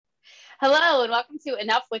Hello, and welcome to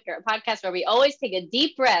Enough Wicker, a podcast where we always take a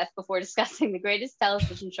deep breath before discussing the greatest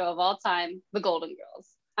television show of all time, The Golden Girls.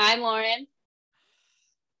 I'm Lauren.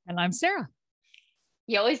 And I'm Sarah.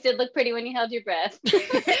 You always did look pretty when you held your breath.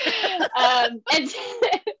 And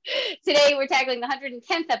today we're tackling the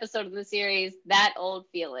 110th episode of the series, That Old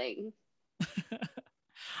Feeling.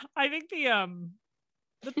 I think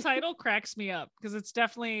the title cracks me up because it's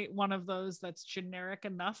definitely one of those that's generic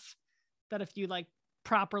enough that if you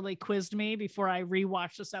properly quizzed me before I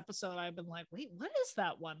rewatched this episode, I've been like, wait, what is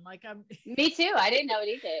that one? Me too. I didn't know it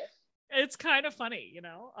either. It's kind of funny,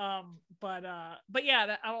 but yeah,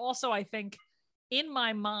 that also, I think in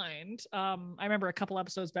my mind, I remember a couple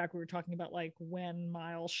episodes back, we were talking about when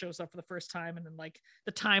Miles shows up for the first time, and then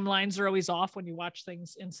the timelines are always off when you watch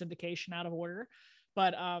things in syndication out of order.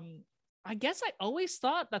 But I guess I always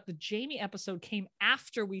thought that the Jamie episode came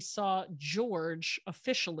after we saw George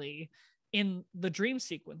officially in the dream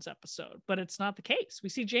sequence episode, but it's not the case. We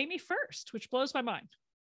see Jamie first, which blows my mind.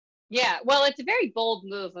 Yeah, well, it's a very bold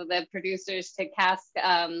move of the producers to cast,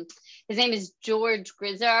 his name is George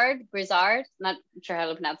Grizzard, not sure how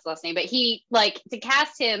to pronounce the last name, but he, to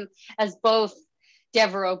cast him as both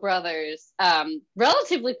Devereaux brothers,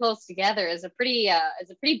 relatively close together is a pretty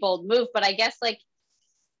bold move, but I guess,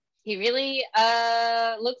 he really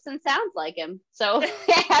looks and sounds like him. So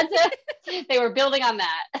they were building on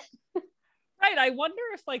that. Right. I wonder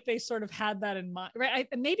if they sort of had that in mind, right?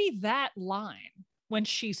 Maybe that line when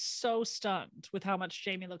she's so stunned with how much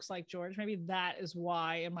Jamie looks like George, maybe that is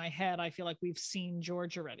why in my head, I feel like we've seen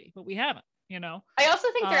George already, but we haven't, I also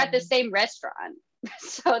think they're at the same restaurant.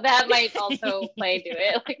 So that might also play to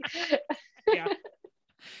it. Yeah.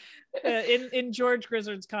 In George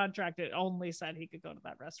Grizzard's contract, it only said he could go to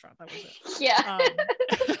that restaurant. That was it. Yeah.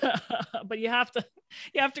 But you have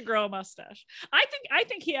to grow a mustache. I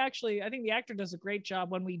think the actor does a great job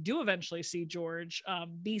when we do eventually see George,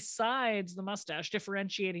 besides the mustache,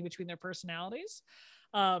 differentiating between their personalities.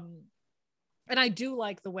 And I do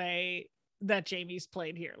like the way that Jamie's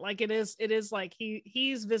played here. It is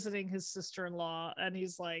he's visiting his sister-in-law and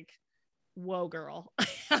he's like, whoa, girl,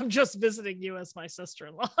 I'm just visiting you as my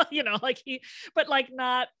sister-in-law, but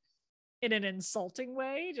not in an insulting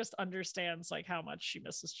way, just understands how much she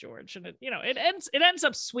misses George. And it ends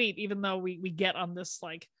up sweet, even though we get on this,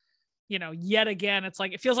 yet again, it's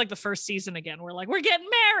it feels like the first season again. We're getting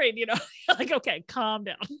married, okay, calm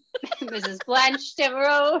down. Mrs. Blanche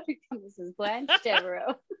Devereaux. Mrs. Blanche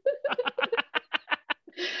Devereaux.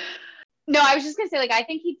 No, I was just gonna say, I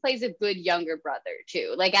think he plays a good younger brother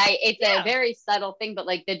too. It's a very subtle thing, but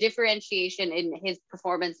the differentiation in his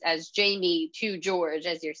performance as Jamie to George,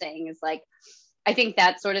 as you're saying, is I think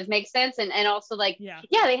that sort of makes sense. And also yeah,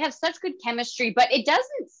 they have such good chemistry, but it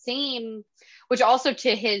doesn't seem, which also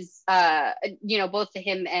to his, both to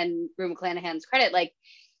him and Rue McClanahan's credit,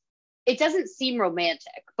 it doesn't seem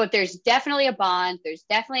romantic, but there's definitely a bond. There's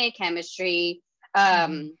definitely a chemistry.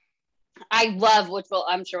 I love, which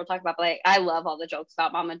I'm sure we'll talk about, but I love all the jokes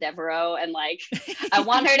about Mama Devereaux, and I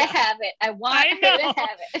want her to have it. I want her to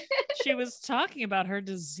have it. She was talking about her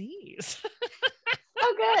disease.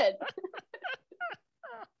 Oh, good.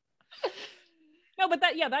 No, but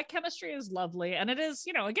that chemistry is lovely, and it is,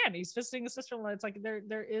 again, he's visiting his sister-in-law. It's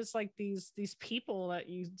there is these people that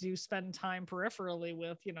you do spend time peripherally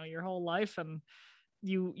with, your whole life, and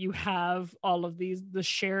you have all of the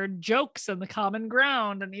shared jokes and the common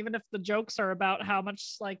ground. And even if the jokes are about how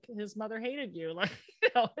much his mother hated you,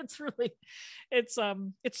 it's really, it's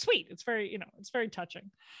sweet. It's very, it's very touching.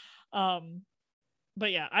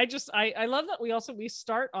 But yeah, I love that we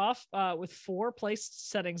start off with 4 place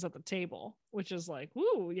settings at the table, which is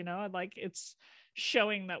woo, it's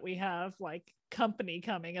showing that we have company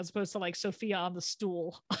coming, as opposed to Sophia on the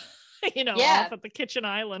stool, off at the kitchen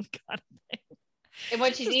island kind of thing. And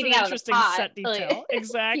when she's just eating an out interesting of the pot. set detail.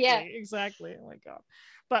 Exactly. Yeah. Exactly. Oh my God.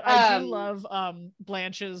 But I do love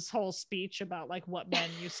Blanche's whole speech about what men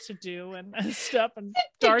used to do and stuff, and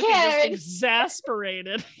Darcy just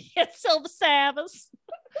exasperated. It's so savage.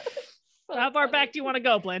 How far back do you want to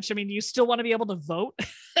go, Blanche? I mean, you still want to be able to vote?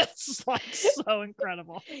 It's so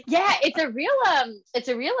incredible. Yeah, it's a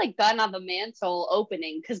real gun on the mantle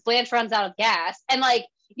opening, because Blanche runs out of gas, and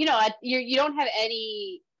you don't have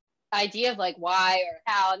any idea of why or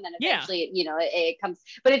how, and then eventually it comes,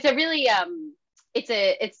 but it's a really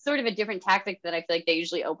it's sort of a different tactic that I feel they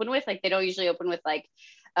usually open with. They don't usually open with the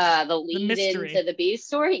lead into the B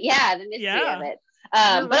story. Yeah, the mystery of it.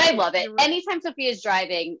 But I love it. Anytime Sophia's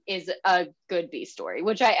driving is a good B story,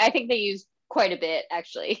 which I think they use quite a bit,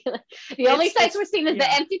 actually. The only sights we're seeing is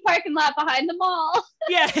the empty parking lot behind the mall.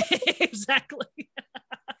 Yeah, exactly.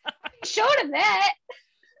 Showed him that.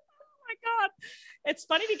 Oh my It's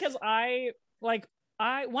funny because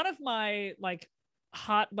one of my like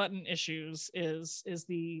hot button issues is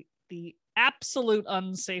the absolute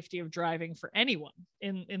unsafety of driving for anyone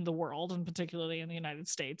in the world, and particularly in the United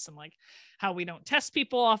States, and like how we don't test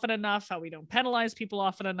people often enough, how we don't penalize people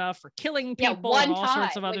often enough for killing people, and all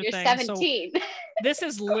sorts of other things. 17. So this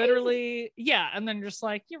is literally, yeah, and then just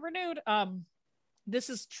like, you're renewed. This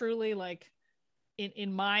is truly like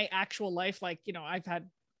in my actual life, like, you know, I've had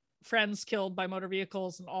friends killed by motor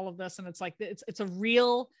vehicles and all of this, and it's like it's a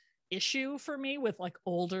real issue for me with like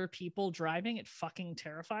older people driving. It fucking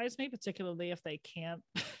terrifies me, particularly if they can't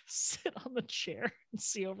sit on the chair and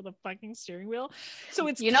see over the fucking steering wheel. So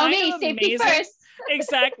it's, you know, me, safety first.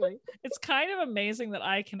 Exactly. It's kind of amazing that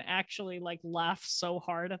I can actually like laugh so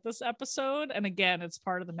hard at this episode. And again, it's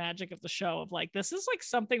part of the magic of the show of like, this is like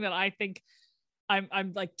something that I think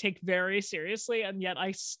I'm like take very seriously, and yet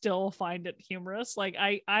I still find it humorous. Like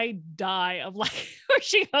I die of like, where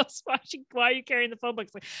she goes, why are you carrying the phone book?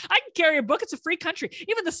 It's like, I can carry a book. It's a free country.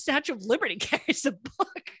 Even the Statue of Liberty carries a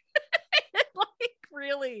book. Like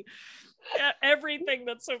really, everything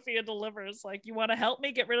that Sophia delivers. Like, you want to help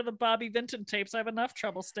me get rid of the Bobby Vinton tapes? I have enough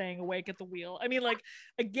trouble staying awake at the wheel. I mean, like,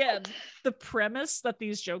 again, the premise that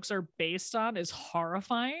these jokes are based on is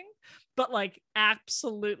horrifying, but like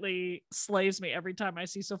absolutely slays me every time I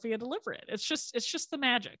see Sophia deliver it. It's just the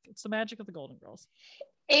magic. It's the magic of the Golden Girls.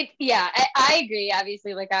 I agree.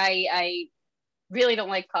 Obviously, like I really don't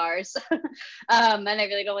like cars, and I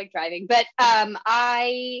really don't like driving. But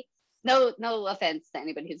no offense to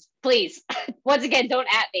anybody who's, please, once again, don't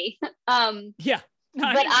at me. Yeah.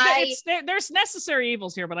 No, but there's necessary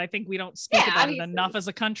evils here, but I think we don't speak about it enough as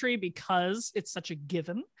a country because it's such a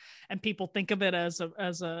given, and people think of it as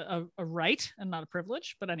a right and not a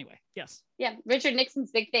privilege. But anyway, yes. Yeah, Richard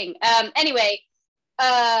Nixon's big thing. Anyway,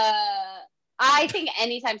 I think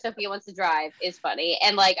anytime Sophia wants to drive is funny,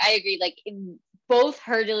 and like I agree, like both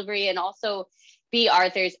her delivery and also B.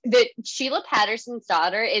 Arthur's. The Sheila Patterson's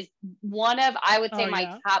daughter is one of, I would say,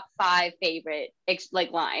 my top 5 favorite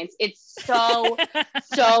like lines. It's so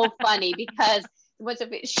funny because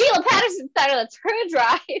Sheila Patterson's daughter lets her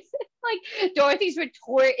drive. Like Dorothy's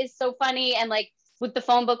retort is so funny, and like with the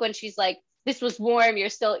phone book when she's like, "This was warm. You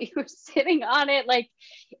were sitting on it." Like,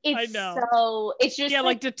 it's so, it's just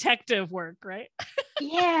like detective work, right?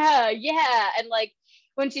 yeah, and like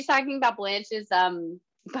when she's talking about Blanche's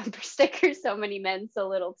bumper sticker, so many men, so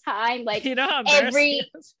little time, like, you know, every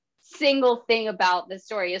single thing about this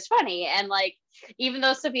story is funny. And like, even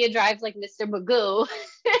though Sophia drives like Mr. Magoo,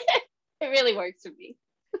 it really works for me.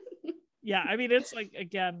 Yeah, I mean, it's like,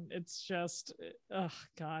 again, it's just, oh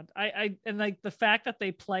god, I and like the fact that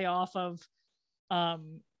they play off of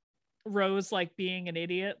Rose like being an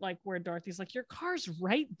idiot, like where Dorothy's like, your car's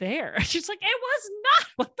right there. She's like, it was not.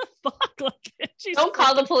 What the fuck? Like, don't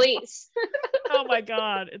call the police. Oh my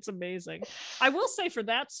god, it's amazing. I will say for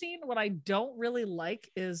that scene, what I don't really like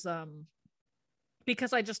is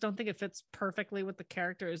because I just don't think it fits perfectly with the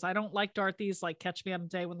characters. I don't like Dorothy's like "catch me on a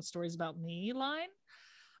day when the story's about me" line.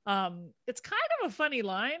 It's kind of a funny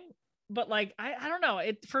line, but like I don't know,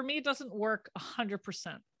 it for me it doesn't work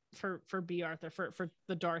 100% for B. Arthur, for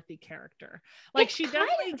the Dorothy character. Like, she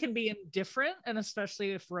definitely can be indifferent, and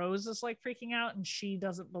especially if Rose is like freaking out and she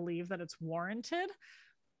doesn't believe that it's warranted.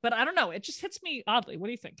 But I don't know, it just hits me oddly. What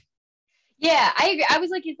do you think? Yeah, I agree. I was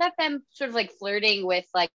like, is that them sort of like flirting with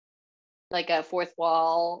like a fourth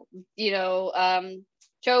wall, you know,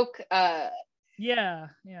 joke? Yeah.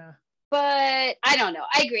 But I don't know.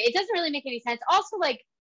 I agree. It doesn't really make any sense. Also, like,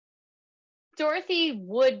 Dorothy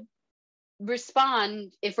would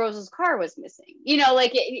respond if Rose's car was missing. You know,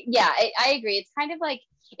 like, I agree. It's kind of like,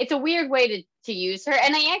 it's a weird way to use her.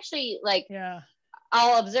 And I actually, like,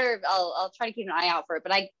 I'll try to keep an eye out for it,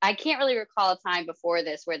 but I can't really recall a time before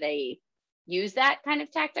this where they use that kind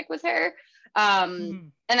of tactic with her.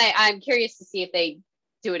 And I'm curious to see if they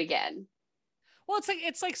do it again. Well,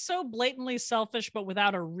 it's like so blatantly selfish, but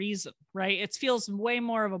without a reason, right? It feels way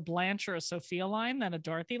more of a Blanche or a Sophia line than a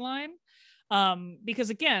Dorothy line. Because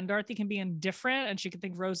again, Dorothy can be indifferent and she can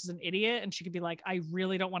think Rose is an idiot, and she could be like, I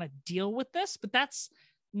really don't want to deal with this, but that's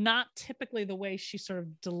not typically the way she sort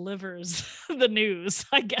of delivers the news,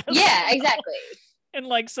 I guess. Yeah, exactly. And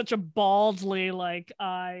like such a baldly, like,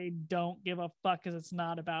 I don't give a fuck because it's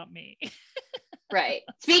not about me. Right.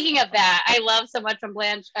 Speaking of that, I love so much when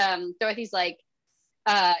Blanche, Dorothy's like,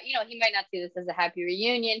 you know, he might not see this as a happy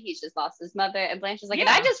reunion. He's just lost his mother. And Blanche is like, and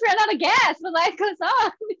I just ran out of gas, but life goes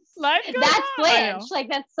on. That's Blanche. Like,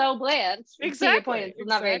 that's so Blanche. Exactly. To your point, it's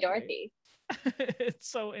not very Dorothy. It's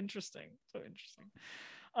so interesting.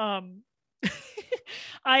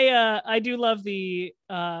 I do love the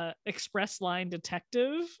express line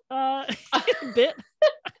detective bit.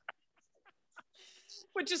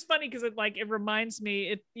 Which is funny because it reminds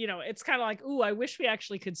me, it's kind of like, ooh, I wish we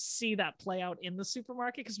actually could see that play out in the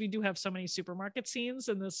supermarket, because we do have so many supermarket scenes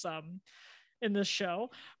in this show.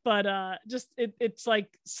 But it's like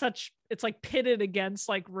pitted against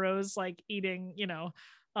like Rose like eating,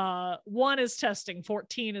 1 is testing,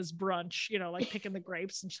 14 is brunch, like picking the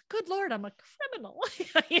grapes, and she's like, good Lord, I'm a criminal.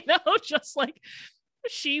 Just like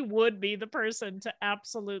she would be the person to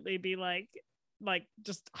absolutely be like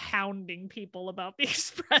just hounding people about the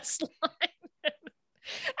express line.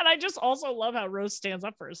 And I just also love how Rose stands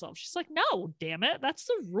up for herself. She's like, no, damn it, that's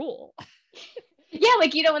the rule. Yeah,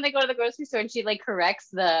 like, when they go to the grocery store and she like corrects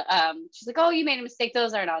she's like, oh, you made a mistake,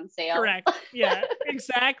 those aren't on sale. Correct. Yeah,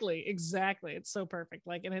 exactly. It's so perfect.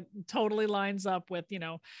 Like, and it totally lines up with,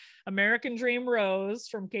 American Dream Rose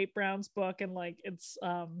from Kate Brown's book. And like, it's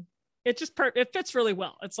just it fits really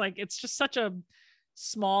well. It's like, it's just such a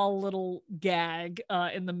small little gag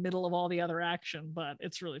in the middle of all the other action, but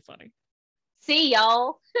it's really funny. See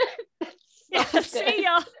y'all. Yeah, see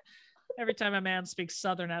y'all. Every time a man speaks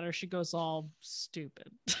Southern at her, she goes all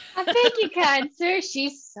stupid. Thank you, kind sir.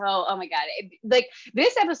 She's so, oh my God. Like,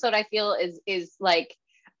 this episode, I feel is like,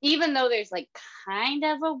 even though there's like kind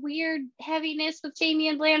of a weird heaviness with Jamie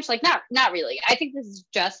and Blanche, like not really. I think this is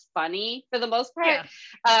just funny for the most part.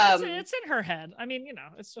 Yeah. It's in her head. I mean,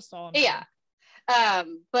 it's just all in her head.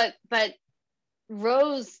 But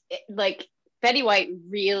Rose, like Betty White,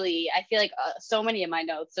 really, I feel like so many of my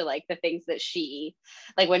notes are like the things that she,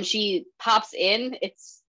 like when she pops in,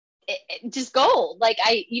 it's just gold. Like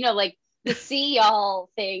like the see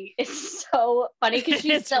y'all thing is so funny, because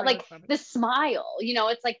she's so really like funny. The smile,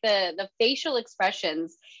 it's like the facial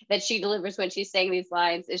expressions that she delivers when she's saying these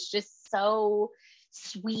lines is just so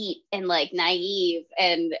sweet and like naive,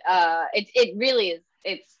 and it really is.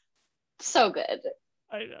 It's so good.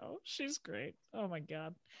 I know, she's great. Oh my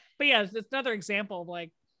God. But yeah, it's another example of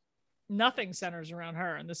like nothing centers around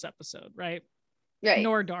her in this episode, right?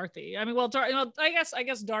 Nor Dorothy. I mean, well, I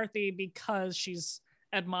guess Dorothy, because she's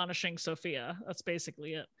admonishing Sophia. That's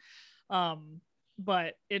basically it.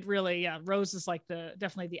 But it really, Rose is like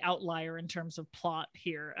definitely the outlier in terms of plot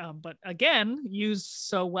here. But again, used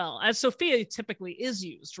so well, as Sophia typically is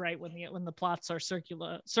used, right? When the plots are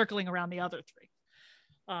circling around the other three.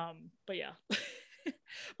 But yeah.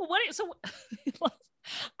 Well,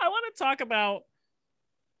 I want to talk about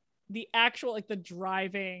the actual, like, the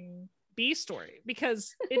driving B story,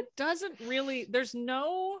 because it doesn't really, there's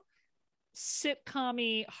no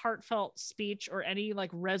sitcom-y heartfelt speech or any like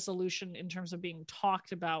resolution in terms of being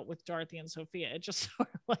talked about with Dorothy and Sophia. It just sort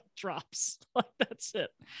of like drops, like that's it.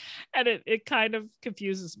 And it kind of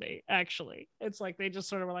confuses me, actually. It's like they just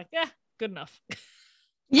sort of were like, yeah, good enough.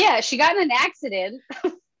 Yeah, she got in an accident.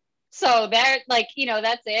 So they're like,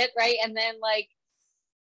 that's it, right? And then like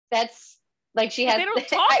that's like she has. They don't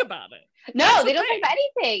talk about it. No, they don't talk about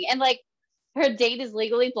anything. And like her date is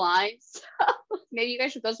legally blind, so maybe you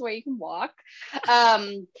guys should go somewhere you can walk.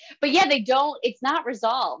 But yeah, they don't. It's not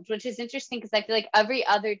resolved, which is interesting, because I feel like every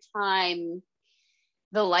other time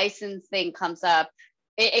the license thing comes up,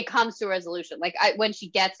 it comes to a resolution. Like when she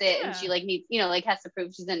gets it, and she like needs, like has to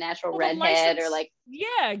prove she's a natural redhead, or like,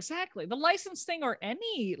 yeah, exactly, the license thing, or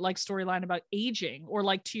any like storyline about aging, or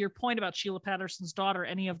like to your point about Sheila Patterson's daughter,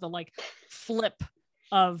 any of the like flip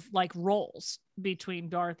of like roles between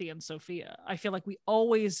Dorothy and Sophia. I feel like we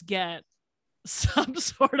always get some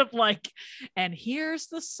sort of like, and here's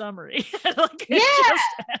the summary. Like it just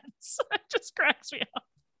ends. It just cracks me up.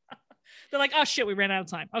 They're like, oh shit, we ran out of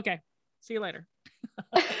time. Okay, see you later.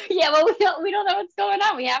 Yeah, well, we don't know what's going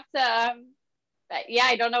on. We have to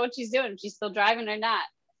I don't know what she's doing. If she's still driving or not.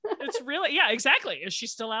 It's really, yeah, exactly. Is she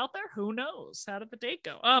still out there? Who knows? How did the date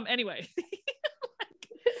go? Anyway.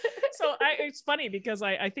 So it's funny, because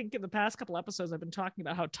I think in the past couple episodes I've been talking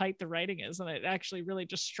about how tight the writing is, and it actually really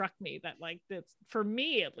just struck me that, like, it's, for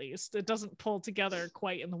me at least, it doesn't pull together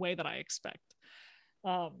quite in the way that I expect.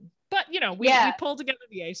 But we pull together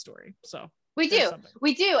the A story, so we do.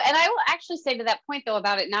 And I will actually say to that point though,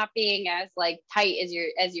 about it not being as like tight as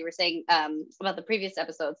you were saying about the previous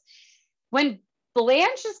episodes, when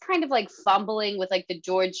Blanche is kind of like fumbling with like the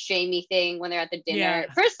George Jamie thing when they're at the dinner.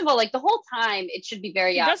 Yeah. First of all, like the whole time it should be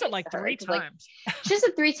very obvious. She does it like 3 times. Like, she does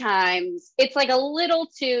it 3 times. It's like a little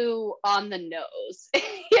too on the nose.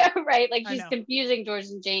 Yeah, right. Like she's confusing George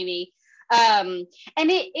and Jamie. And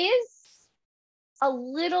it is a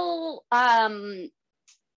little I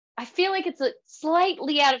feel like it's a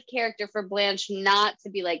slightly out of character for Blanche not to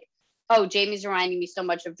be like, oh, Jamie's reminding me so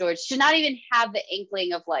much of George. She should not even have the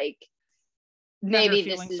inkling of like, maybe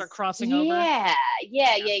feelings this is are crossing over.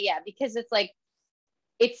 Yeah, because it's like,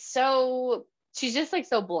 it's so, she's just like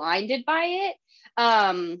so blinded by it.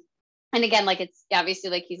 And again, like, it's obviously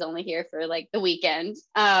like he's only here for like the weekend,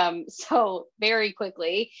 so very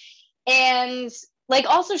quickly. And like,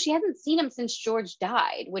 also, she hasn't seen him since George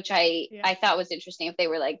died, which I thought was interesting, if they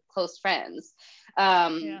were like close friends.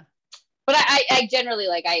 But I generally,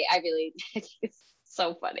 like, I really think it's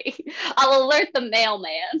so funny. I'll alert the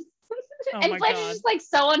mailman. And Blanche is just like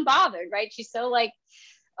so unbothered, right? She's so like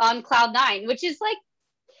on cloud nine, which is like,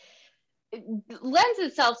 lends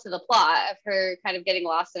itself to the plot of her kind of getting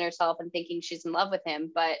lost in herself and thinking she's in love with him.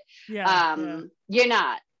 But you're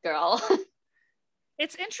not, girl.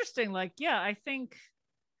 It's interesting. Like, I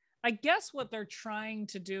guess what they're trying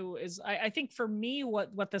to do is, I think for me,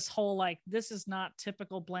 what this whole, like, this is not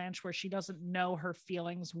typical Blanche, where she doesn't know her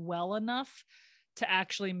feelings well enough to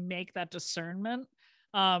actually make that discernment.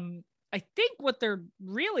 I think what they're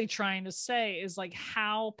really trying to say is like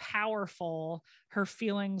how powerful her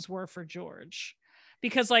feelings were for George,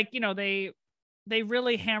 because, like, you know, they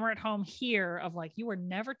really hammer it home here of like, you were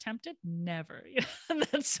never tempted, never. And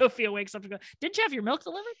then Sophia wakes up and goes, "Did you have your milk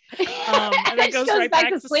delivered?" And then goes right back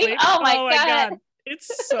to sleep. Oh my God.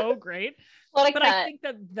 It's so great. But I think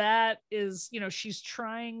that is, you know,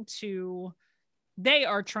 they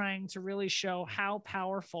are trying to really show how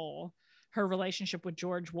powerful her relationship with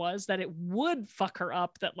George was, that it would fuck her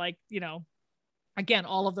up, that, like, you know, again,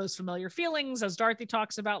 all of those familiar feelings, as Dorothy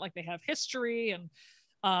talks about, like, they have history, and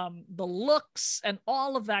the looks and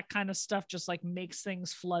all of that kind of stuff just like makes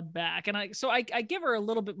things flood back. And I give her a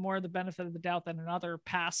little bit more of the benefit of the doubt than in other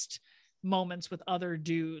past moments with other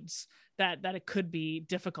dudes, that it could be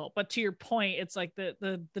difficult. But to your point, it's like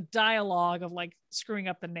the dialogue of like screwing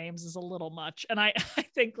up the names is a little much. And I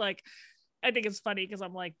think it's funny, because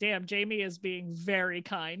I'm like, damn, Jamie is being very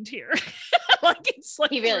kind here. Like, it's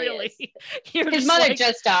like, he really is. His mother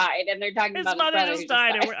just died, and they're talking about his mother just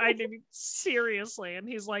died. And I mean, seriously. And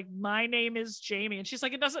he's like, "My name is Jamie," and she's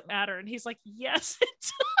like, "It doesn't matter." And he's like, "Yes, it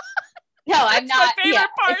does." No, I'm not. My favorite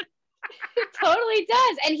part. It totally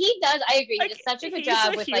does, and he does. I agree. He does such a good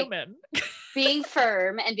job with human. Like being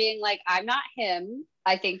firm and being like, "I'm not him.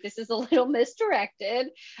 I think this is a little misdirected."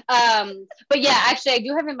 But yeah, actually, I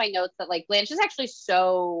do have in my notes that like Blanche is actually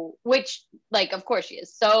so, which, like, of course she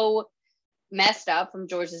is so messed up from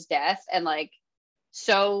George's death, and like,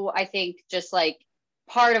 so I think just like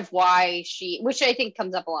part of why she, which I think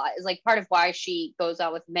comes up a lot, is like part of why she goes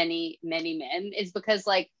out with many men is because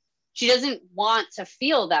like she doesn't want to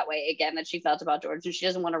feel that way again that she felt about George, and she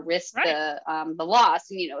doesn't want to risk the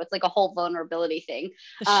loss. And, you know, it's like a whole vulnerability thing.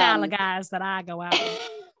 The shallow guys that I go out with.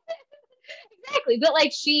 Exactly. But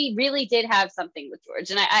like, she really did have something with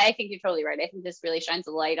George, and I think you're totally right. I think this really shines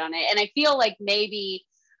a light on it, and I feel like maybe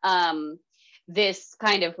this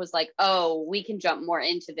kind of was like, oh, we can jump more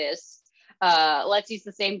into this. Let's use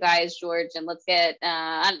the same guy as George, and let's get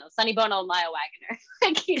I don't know, Sonny Bono and Maya Wagner.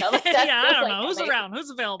 Like, you know, I don't know who's around, who's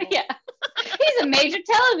available. Yeah, he's a major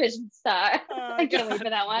television star. I can't wait for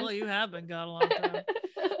that one. Well, you have been gone a long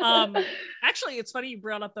time. Actually, it's funny you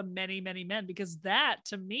brought up the many men, because that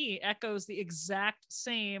to me echoes the exact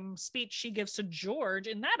same speech she gives to George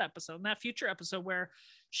in that episode, in that future episode, where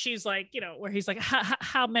she's like, you know, where he's like,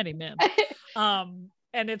 how many men?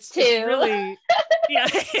 And it's really, yeah.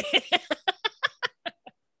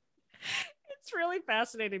 It's really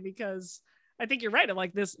fascinating, because I think you're right. I'm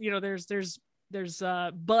like, this, you know, there's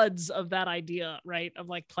buds of that idea, right, of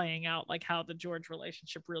like playing out like how the George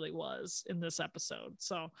relationship really was in this episode.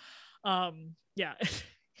 So yeah.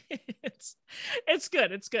 It's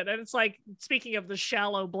good. And it's like, speaking of the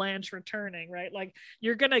shallow Blanche returning, right? Like,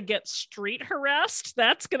 you're gonna get street harassed.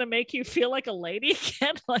 That's gonna make you feel like a lady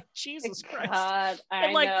again. Like, Jesus Christ. I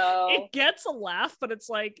know. It gets a laugh, but it's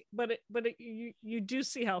like, you do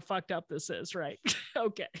see how fucked up this is, right?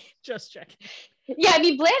 Okay, just checking. Yeah, I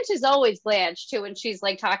mean, Blanche is always Blanche too, and she's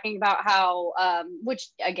like talking about how, which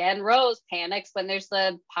again, Rose panics when there's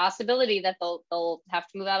the possibility that they'll have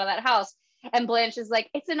to move out of that house. And Blanche is like,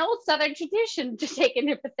 it's an old Southern tradition to take in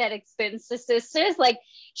her pathetic spins to sisters. Like,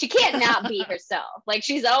 she can't not be herself. Like,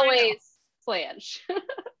 she's always Blanche.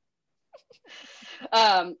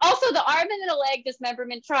 Also, the arm and the leg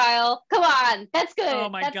dismemberment trial. Come on, that's good. Oh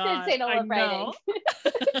my God. That's good St. Olaf writing.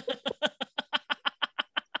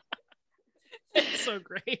 It's so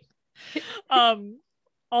great.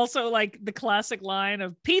 Also, like, the classic line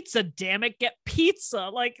of "pizza, damn it, get pizza."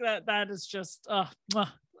 Like, that is just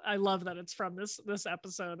I love that it's from this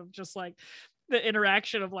episode, of just like the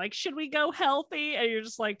interaction of like, should we go healthy? And you're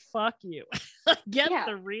just like, fuck you. Get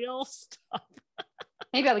the real stuff.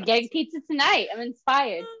 Maybe I'll be getting pizza tonight. I'm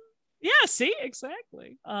inspired. Yeah, see,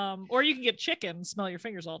 exactly. Or you can get chicken, smell your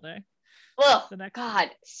fingers all day. Oh God,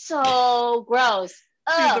 so gross.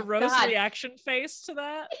 Dude, the Oh Rose God. reaction face to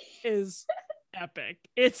that is epic.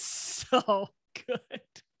 It's so good.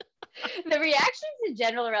 The reactions in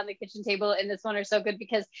general around the kitchen table in this one are so good,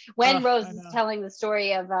 because when Rose is telling the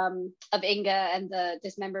story of Inga and the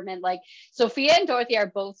dismemberment, like Sophia and Dorothy are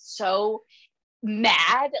both so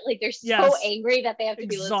mad, like they're so angry that they have to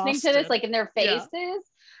be listening to this, like in their faces.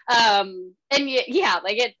 And yeah,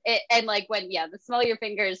 like it and like when the smell your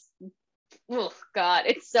fingers, oh God,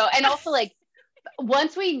 it's so. And also like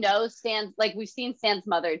once we know Stan's, like we've seen Stan's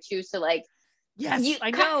mother too, so like I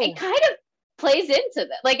know it kind of plays into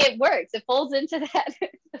that, like it works, it folds into that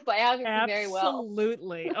biography very well.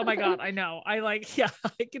 Absolutely. Oh my God, I know. I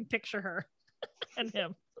can picture her and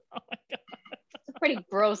him. Oh my God, it's a pretty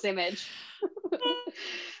gross image.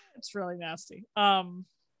 It's really nasty.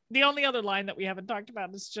 The only other line that we haven't talked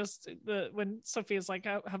about is just when Sophia's like,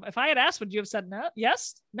 if I had asked, would you have said no?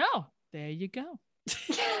 Yes? No. There you go.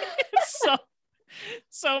 It's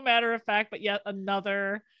so matter of fact, but yet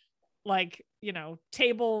another, like,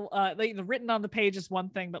 table, written on the page is one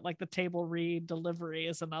thing, but like the table read delivery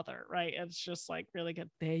is another, right? And it's just like really good.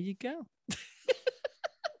 There you go.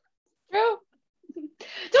 True.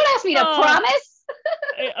 Don't ask me to promise.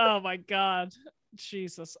 Oh my God.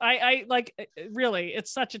 Jesus. I like, really,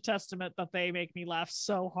 it's such a testament that they make me laugh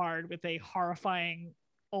so hard with a horrifying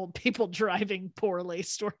old people driving poorly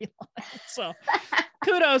storyline. So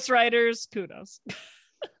kudos, writers, kudos.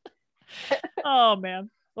 Oh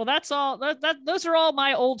man. Well, that's all. Those are all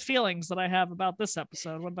my old feelings that I have about this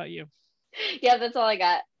episode. What about you? Yeah, that's all I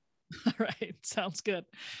got. All right, sounds good.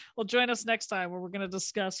 Well, join us next time where we're going to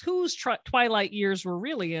discuss whose twilight years we're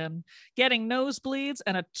really in, getting nosebleeds,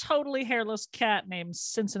 and a totally hairless cat named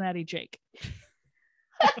Cincinnati Jake.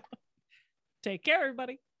 Take care,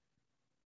 everybody.